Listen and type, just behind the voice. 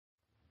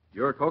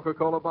Your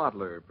Coca-Cola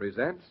bottler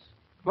presents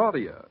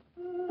Claudia.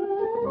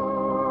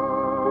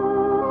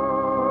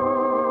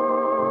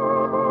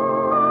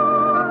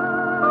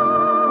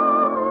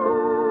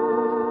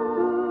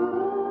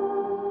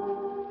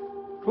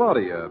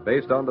 Claudia,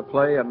 based on the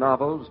play and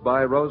novels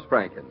by Rose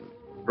Franken.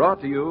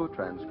 Brought to you,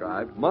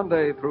 transcribed,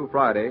 Monday through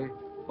Friday,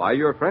 by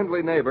your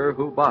friendly neighbor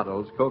who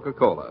bottles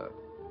Coca-Cola.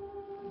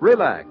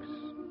 Relax,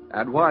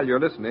 and while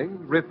you're listening,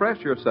 refresh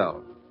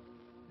yourself.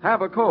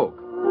 Have a Coke.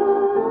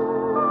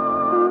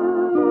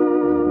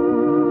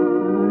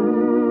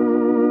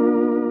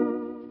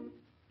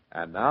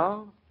 And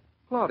now,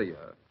 Claudia.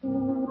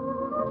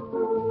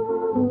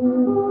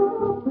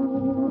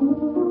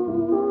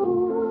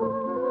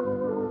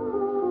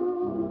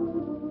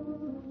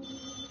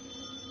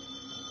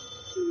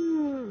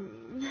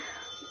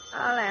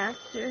 I'll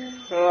answer.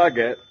 Oh, I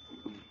get.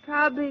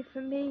 Probably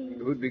for me.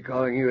 Who'd be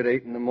calling you at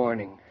 8 in the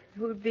morning?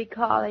 Who'd be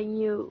calling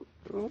you?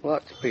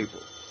 Lots of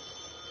people.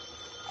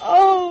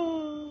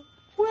 Oh,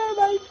 where are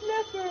my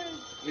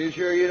slippers? You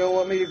sure you don't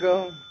want me to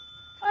go?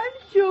 I'm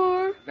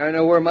sure. I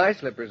know where my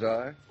slippers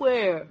are.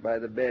 Where? By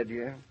the bed,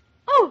 yeah.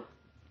 Oh,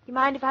 you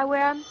mind if I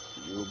wear them?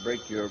 You'll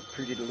break your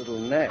pretty little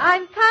neck.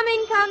 I'm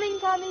coming.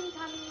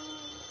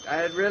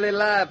 I'd really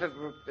laugh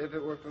if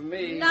it were for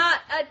me. Not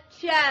a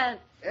chance.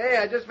 Hey,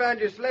 I just found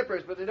your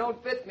slippers, but they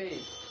don't fit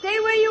me. Stay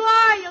where you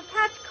are. You'll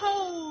catch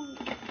cold.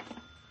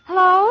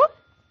 Hello?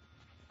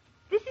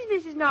 This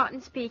is Mrs.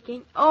 Norton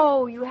speaking.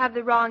 Oh, you have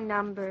the wrong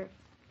number.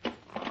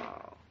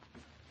 Oh.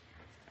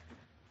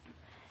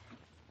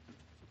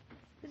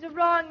 There's a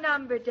wrong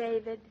number,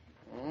 David.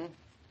 Hmm?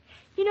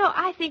 You know,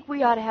 I think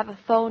we ought to have a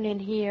phone in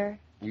here.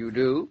 You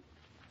do?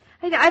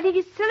 I think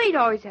it's silly to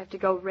always have to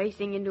go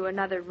racing into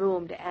another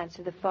room to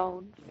answer the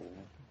phone.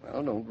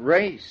 Well, don't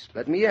race.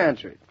 Let me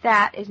answer it.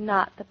 That is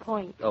not the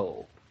point.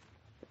 Oh.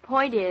 The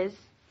point is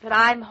that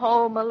I'm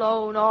home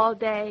alone all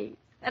day,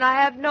 and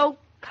I have no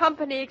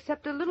company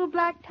except a little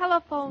black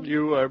telephone.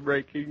 You are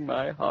breaking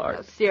my heart.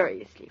 Oh,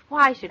 seriously,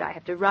 why should I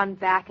have to run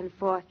back and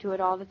forth to it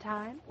all the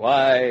time?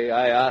 Why,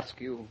 I ask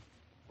you.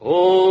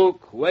 Oh,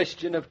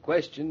 question of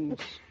questions.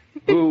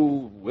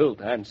 Who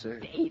wilt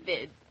answer?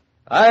 David.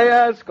 I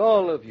ask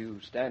all of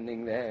you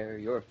standing there,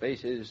 your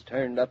faces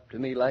turned up to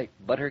me like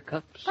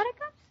buttercups.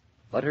 Buttercups?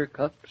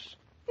 Buttercups?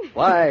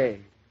 Why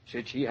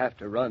should she have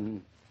to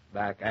run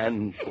back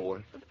and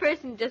forth? A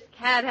person just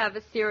can't have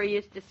a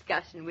serious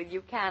discussion with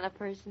you, can a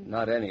person?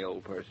 Not any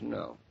old person,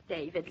 no.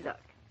 David, look.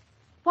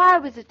 Why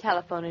was the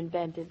telephone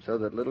invented? So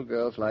that little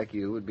girls like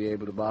you would be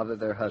able to bother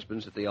their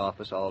husbands at the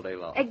office all day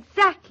long.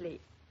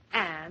 Exactly.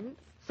 And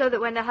so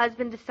that when the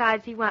husband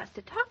decides he wants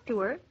to talk to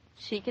her,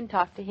 she can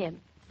talk to him.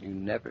 You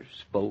never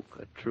spoke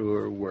a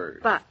truer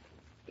word. But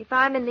if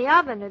I'm in the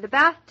oven or the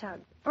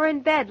bathtub or in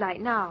bed like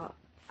now,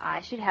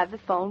 I should have the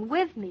phone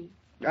with me.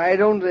 I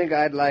don't think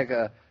I'd like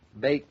a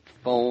baked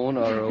phone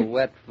or a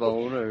wet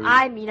phone or...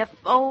 I mean, a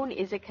phone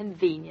is a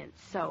convenience,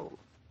 so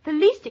the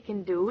least it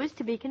can do is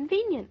to be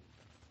convenient.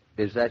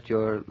 Is that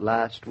your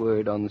last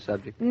word on the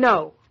subject?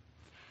 No.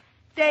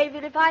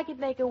 David, if I could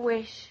make a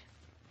wish,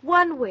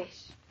 one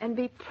wish, and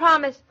be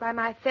promised by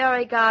my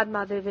fairy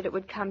godmother that it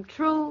would come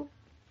true,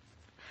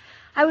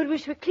 I would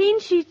wish for clean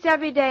sheets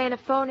every day and a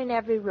phone in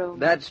every room.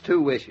 That's 2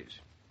 wishes.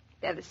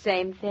 They're the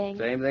same thing.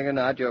 Same thing or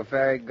not, your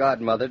fairy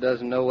godmother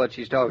doesn't know what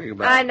she's talking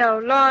about. I know.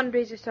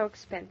 Laundries are so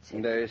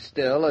expensive. There's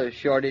still a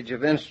shortage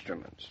of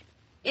instruments.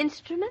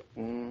 Instrument?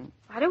 Mm.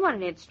 I don't want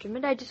an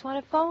instrument. I just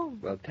want a phone.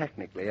 Well,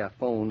 technically, a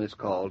phone is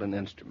called an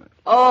instrument.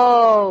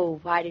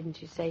 Oh, why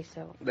didn't you say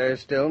so?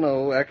 There's still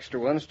no extra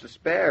ones to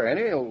spare.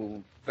 Any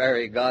old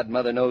fairy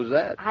godmother knows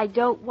that. I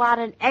don't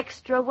want an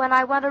extra one.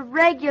 I want a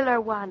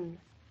regular one.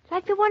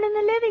 Like the one in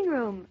the living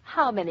room.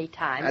 How many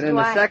times And in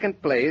the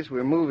second place,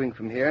 we're moving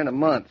from here in a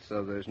month,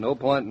 so there's no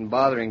point in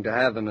bothering to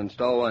have them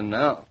install one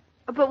now.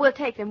 But we'll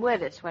take them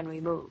with us when we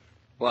move.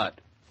 What?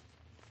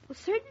 Well,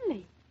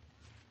 certainly.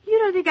 You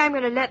don't think I'm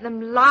going to let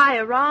them lie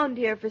around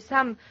here for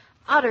some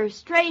utter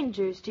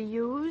strangers to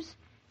use,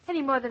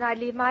 any more than I'd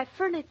leave my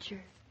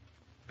furniture.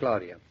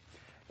 Claudia,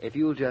 if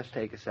you'll just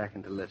take a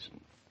second to listen.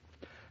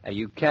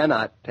 You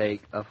cannot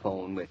take a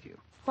phone with you.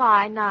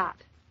 Why not?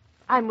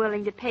 I'm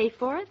willing to pay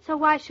for it, so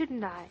why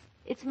shouldn't I?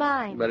 It's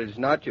mine. But it's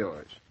not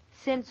yours.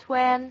 Since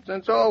when?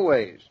 Since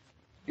always.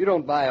 You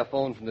don't buy a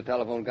phone from the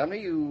telephone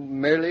company. You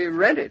merely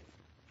rent it.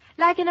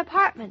 Like an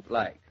apartment?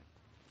 Like.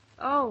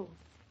 Oh.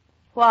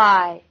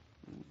 Why?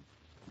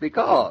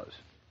 Because.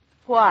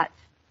 What?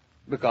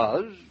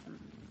 Because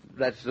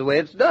that's the way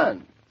it's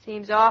done.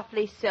 Seems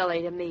awfully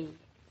silly to me.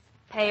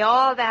 Pay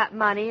all that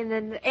money, and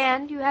in the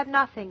end, you have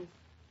nothing.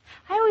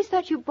 I always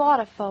thought you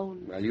bought a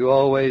phone. Well, you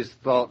always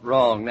thought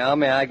wrong. Now,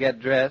 may I get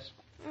dressed?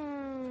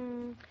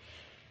 Well,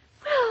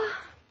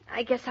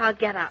 I guess I'll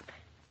get up.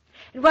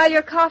 And while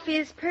your coffee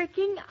is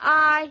perking,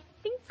 I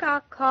think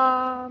I'll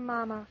call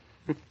Mama.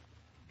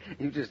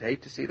 You just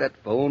hate to see that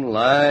phone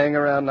lying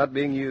around not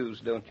being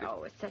used, don't you?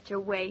 Oh, it's such a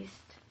waste.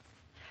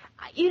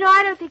 You know,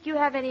 I don't think you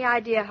have any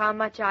idea how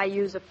much I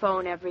use a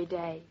phone every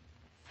day.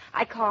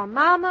 I call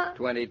Mama.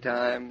 20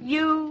 times.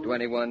 You.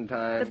 21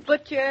 times. The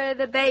butcher,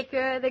 the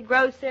baker, the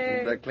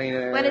grocer. The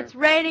cleaner. When it's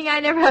raining,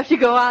 I never have to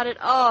go out at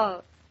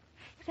all.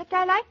 Except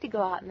I like to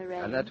go out in the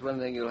rain. And that's one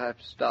thing you'll have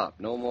to stop.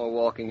 No more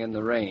walking in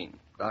the rain.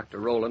 Dr.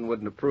 Rowland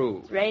wouldn't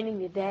approve. It's raining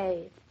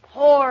today. It's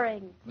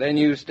pouring. Then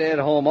you stay at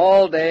home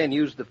all day and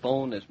use the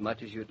phone as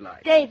much as you'd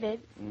like.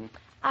 David,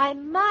 I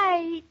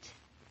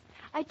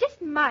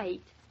just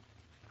might,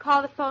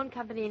 call the phone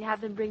company and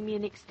have them bring me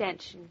an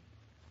extension.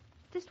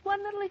 Just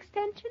one little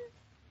extension?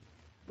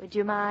 Would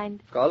you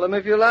mind? Call them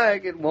if you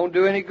like. It won't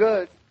do any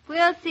good.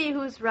 We'll see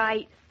who's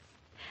right.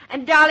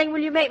 And, darling, will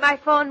you make my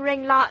phone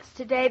ring lots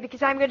today?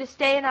 Because I'm going to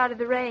stay in out of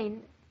the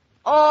rain.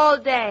 All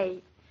day.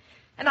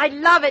 And I'd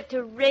love it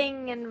to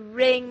ring and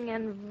ring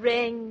and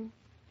ring.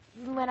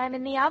 Even when I'm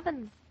in the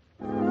oven.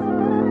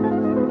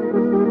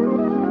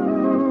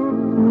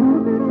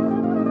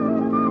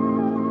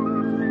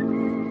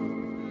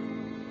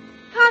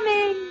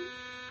 Coming.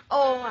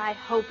 Oh, I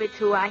hope it's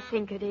who I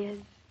think it is.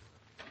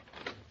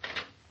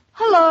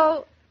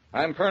 Hello.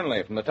 I'm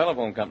Fernley from the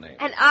telephone company.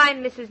 And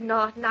I'm Mrs.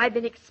 Norton. I've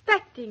been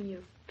expecting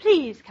you.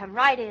 Please come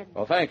right in.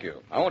 Well, thank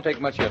you. I won't take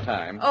much of your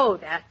time. Oh,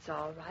 that's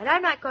all right.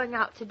 I'm not going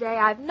out today.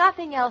 I've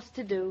nothing else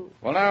to do.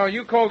 Well, now,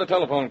 you called the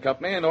telephone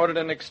company and ordered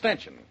an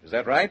extension. Is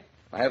that right?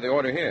 I have the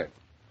order here.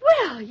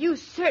 Well, you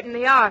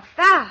certainly are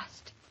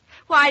fast.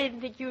 Why, I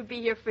didn't think you would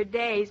be here for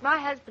days. My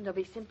husband will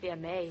be simply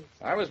amazed.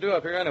 I was due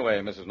up here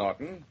anyway, Mrs.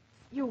 Norton.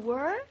 You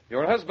were?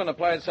 Your husband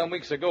applied some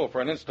weeks ago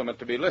for an instrument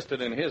to be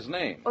listed in his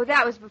name. Oh,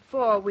 that was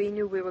before we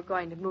knew we were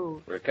going to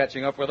move. We're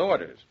catching up with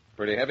orders.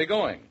 Pretty heavy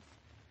going.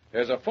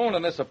 There's a phone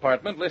in this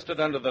apartment listed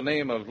under the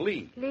name of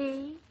Lee.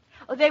 Lee?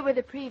 Oh, they were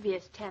the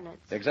previous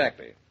tenants.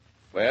 Exactly.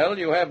 Well,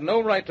 you have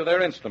no right to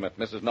their instrument,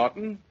 Mrs.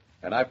 Norton,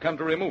 and I've come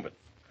to remove it.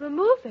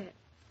 Remove it?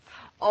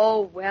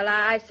 Oh, well,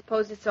 I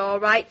suppose it's all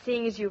right,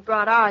 seeing as you've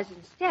brought ours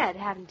instead,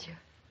 haven't you?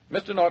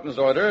 Mr. Norton's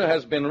order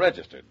has been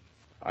registered.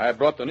 I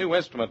brought the new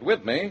instrument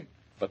with me,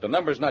 but the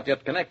number's not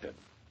yet connected.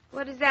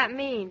 What does that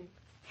mean?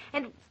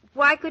 And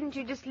why couldn't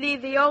you just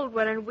leave the old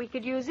one and we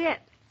could use it?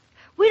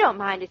 We don't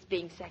mind its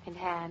being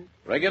second-hand.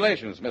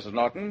 Regulations, Mrs.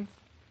 Norton.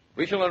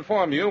 We shall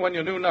inform you when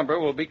your new number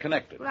will be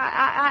connected. Well,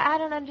 I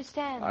don't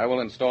understand. I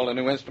will install a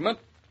new instrument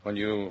but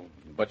you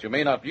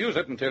may not use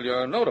it until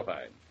you're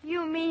notified.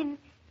 You mean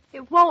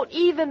it won't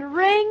even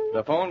ring?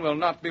 The phone will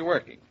not be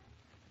working.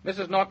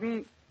 Mrs.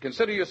 Norton,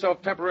 consider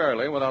yourself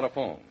temporarily without a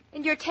phone.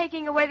 And you're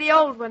taking away the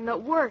old one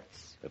that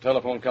works. The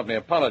telephone company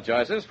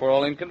apologizes for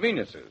all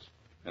inconveniences,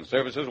 and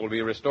services will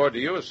be restored to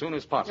you as soon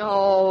as possible.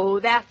 Oh,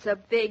 that's a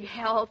big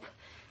help.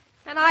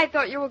 And I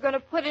thought you were going to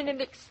put in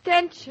an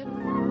extension.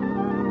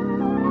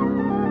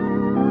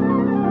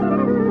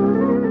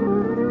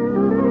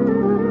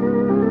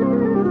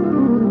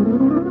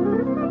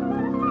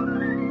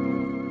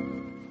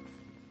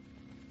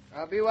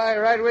 I'll be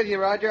right with you,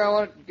 Roger. I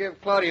want to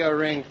give Claudia a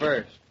ring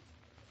first.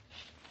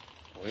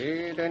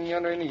 Way down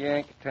yonder in the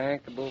Yankee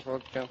tank, the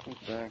bullfrog jumping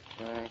back.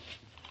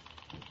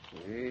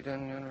 Way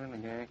down yonder in the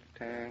Yankee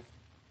tank.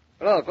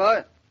 Hello,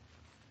 Claudia.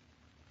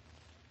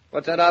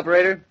 What's that,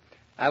 operator?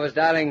 I was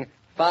dialing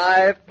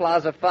 5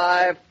 Plaza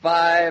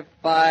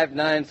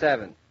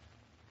 55597.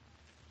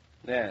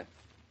 Yeah.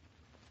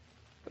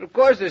 But of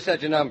course there's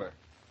such a number.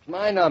 It's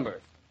my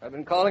number. I've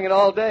been calling it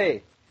all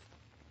day.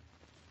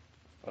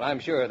 Well, I'm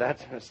sure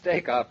that's a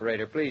mistake,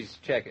 operator. Please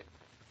check it.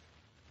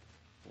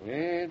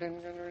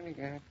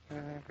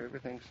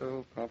 Everything's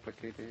so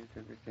complicated.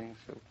 Everything's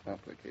so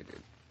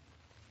complicated.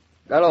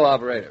 Hello,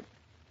 operator.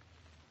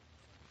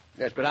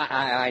 Yes, but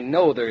I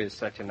know there is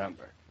such a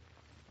number.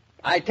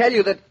 I tell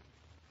you that...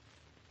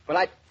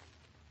 Well,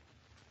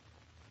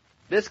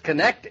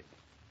 disconnected.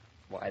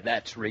 Why,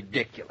 that's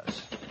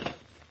ridiculous.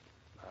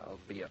 I'll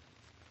be a...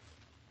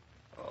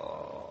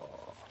 Oh,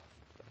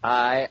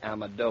 I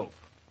am a dope.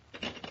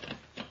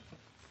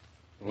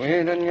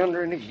 Way down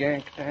yonder in the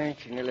Yankee tank,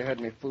 she nearly had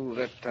me fooled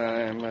that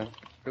time.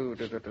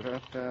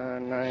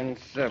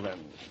 97.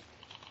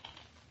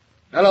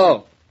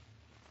 Hello.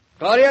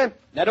 Claudia?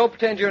 Now, don't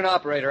pretend you're an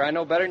operator. I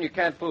know better and you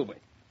can't fool me.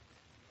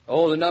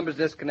 Oh, the number's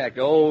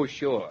disconnected. Oh,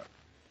 sure.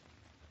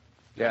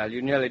 Yeah,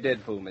 you nearly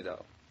did fool me,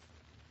 though.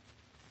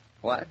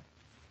 What?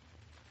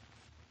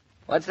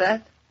 What's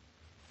that?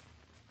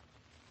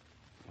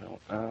 Well,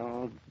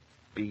 I'll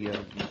be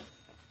a...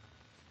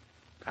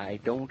 I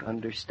don't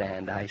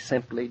understand. I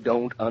simply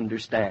don't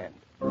understand.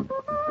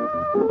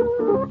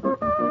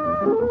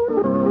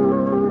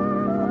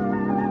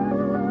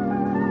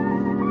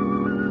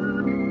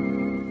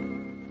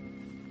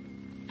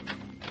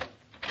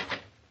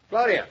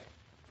 Claudia!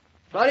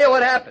 Claudia,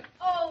 what happened?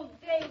 Oh,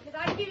 David,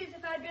 I feel as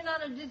if I'd been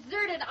on a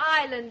deserted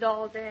island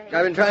all day.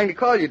 I've been trying to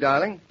call you,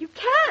 darling. You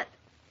can't.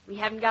 We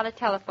haven't got a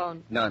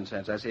telephone.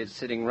 Nonsense. I see it's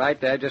sitting right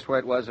there just where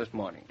it was this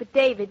morning. But,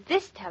 David,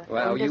 this telephone...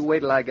 Well, you wait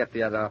till I get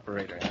the other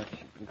operator.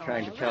 She's been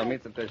trying to tell me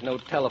that there's no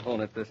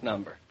telephone at this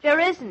number. There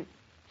isn't.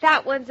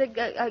 That one's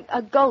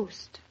a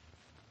ghost.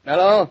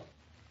 Hello?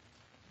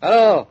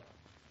 Hello?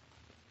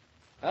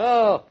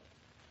 Hello?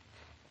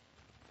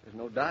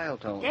 There's no dial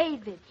tone.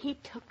 David, he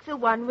took the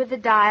one with the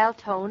dial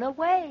tone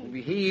away.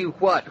 He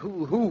what? Who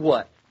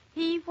what?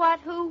 He what,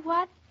 who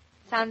what?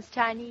 Sounds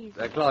Chinese.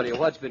 Claudia,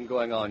 what's been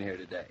going on here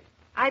today?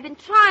 I've been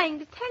trying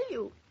to tell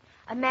you.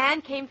 A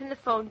man came from the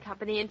phone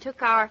company and took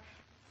the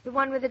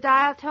one with the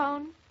dial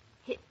tone,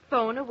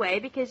 phone away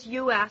because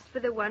you asked for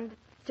the one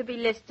to be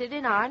listed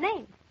in our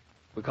name.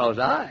 Because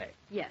I?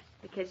 Yes,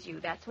 because you.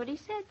 That's what he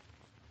said.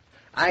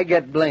 I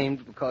get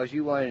blamed because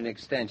you wanted an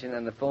extension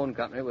and the phone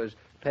company was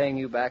paying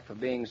you back for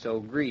being so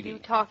greedy. You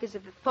talk as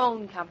if the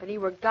phone company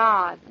were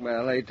God.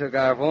 Well, they took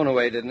our phone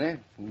away, didn't they?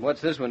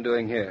 What's this one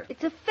doing here?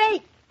 It's a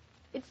fake.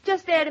 It's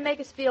just there to make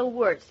us feel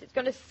worse. It's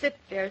going to sit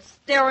there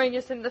staring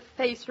us in the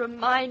face,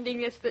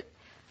 reminding us that,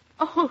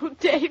 oh,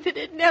 David,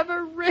 it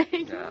never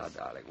rings. Now,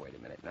 darling, wait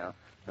a minute now.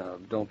 Now,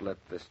 don't let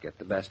this get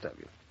the best of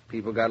you.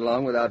 People got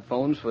along without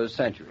phones for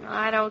centuries.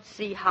 I don't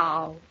see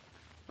how.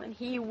 When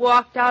he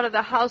walked out of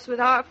the house with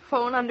our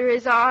phone under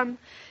his arm,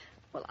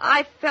 well,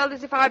 I felt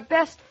as if our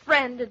best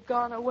friend had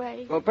gone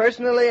away. Well,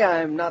 personally,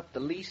 I'm not the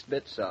least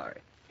bit sorry.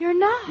 You're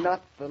not?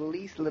 Not the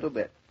least little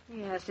bit.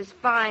 Yes, it's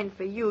fine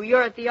for you.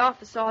 You're at the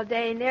office all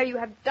day, and there you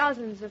have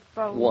dozens of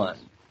phones. One.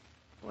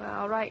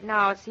 Well, right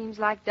now it seems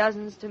like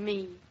dozens to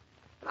me.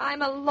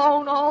 I'm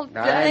alone all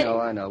day.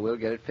 I know. We'll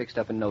get it fixed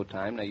up in no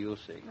time. Now, you'll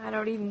see. I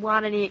don't even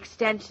want any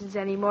extensions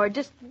anymore.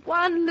 Just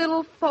one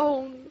little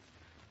phone.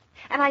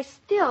 And I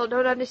still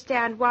don't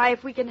understand why,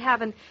 if we can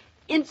have an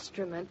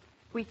instrument,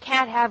 we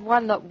can't have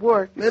one that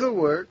works. It'll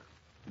work.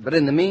 But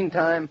in the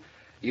meantime,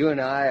 you and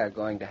I are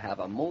going to have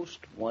a most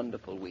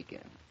wonderful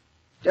weekend.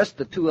 Just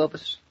the two of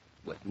us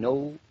with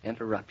no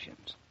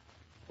interruptions.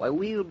 Why,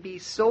 we'll be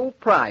so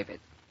private,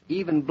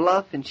 even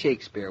Bluff and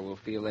Shakespeare will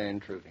feel they're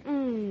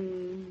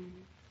intruding.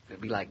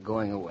 It'll be like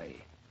going away,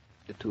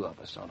 the two of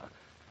us on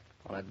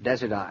a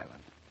desert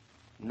island.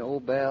 No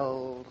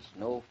bells,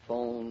 no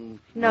phones.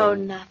 No,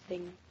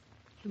 nothing.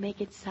 You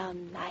make it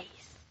sound nice.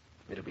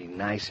 It'll be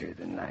nicer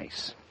than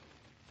nice.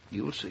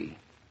 You'll see.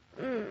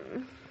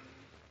 You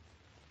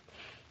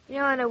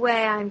know, in a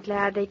way, I'm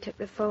glad they took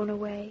the phone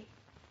away.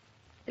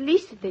 At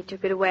least if they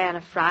took it away on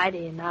a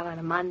Friday and not on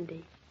a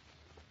Monday.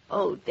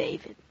 Oh,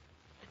 David,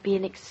 it'd be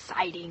an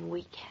exciting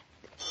weekend.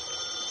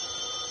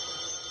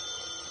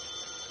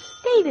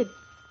 David,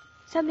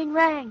 something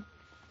rang.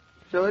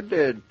 So it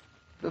did.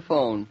 The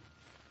phone.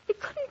 It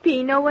couldn't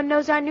be. No one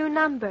knows our new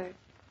number.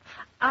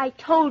 I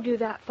told you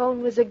that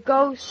phone was a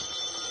ghost.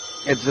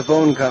 It's the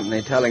phone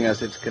company telling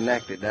us it's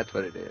connected. That's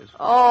what it is.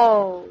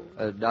 Oh.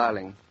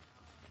 Darling,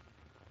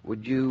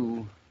 would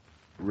you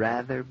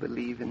rather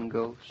believe in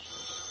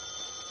ghosts?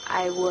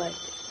 I would.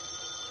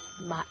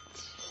 Much.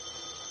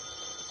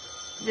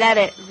 Let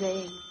it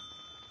ring.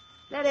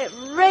 Let it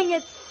ring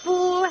its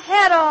fool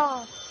head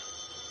off.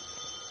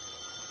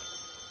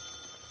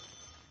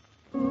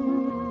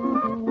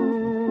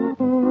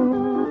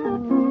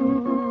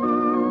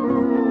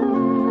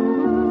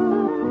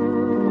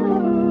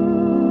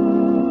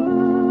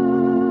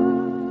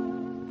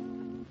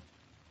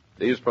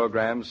 These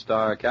programs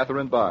star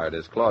Catherine Bard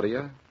as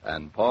Claudia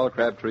and Paul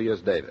Crabtree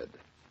as David.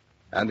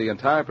 And the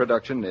entire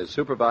production is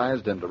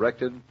supervised and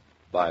directed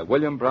by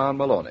William Brown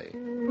Maloney.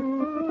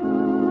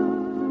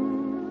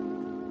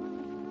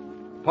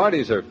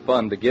 Parties are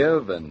fun to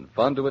give and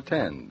fun to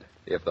attend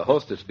if the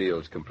hostess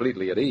feels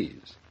completely at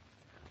ease.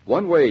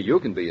 One way you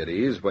can be at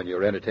ease when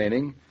you're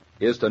entertaining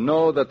is to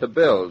know that the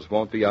bills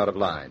won't be out of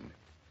line.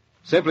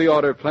 Simply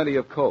order plenty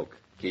of Coke,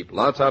 keep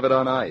lots of it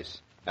on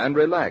ice, and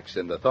relax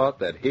in the thought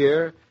that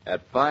here,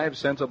 at 5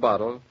 cents a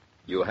bottle,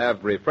 you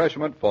have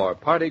refreshment for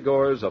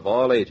party-goers of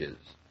all ages.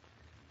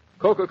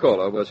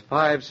 Coca-Cola was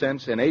 5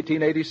 cents in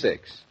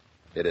 1886.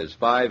 It is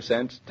 5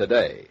 cents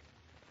today.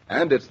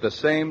 And it's the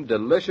same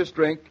delicious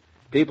drink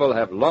people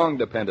have long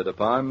depended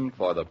upon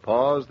for the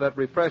pause that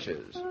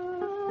refreshes.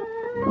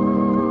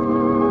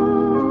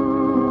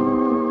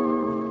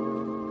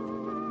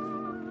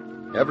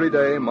 Every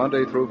day,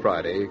 Monday through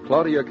Friday,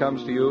 Claudia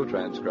comes to you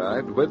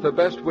transcribed with the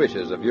best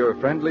wishes of your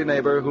friendly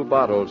neighbor who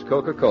bottles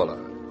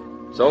Coca-Cola.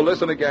 So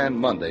listen again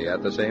Monday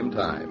at the same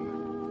time.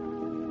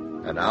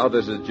 And now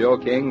this is Joe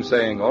King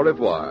saying au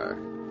revoir.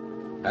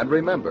 And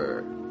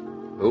remember,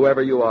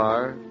 whoever you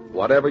are,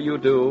 whatever you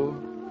do,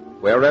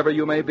 wherever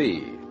you may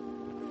be,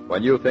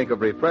 when you think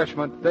of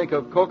refreshment, think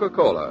of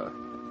Coca-Cola.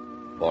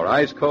 For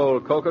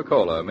ice-cold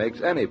Coca-Cola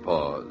makes any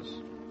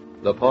pause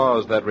the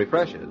pause that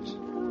refreshes.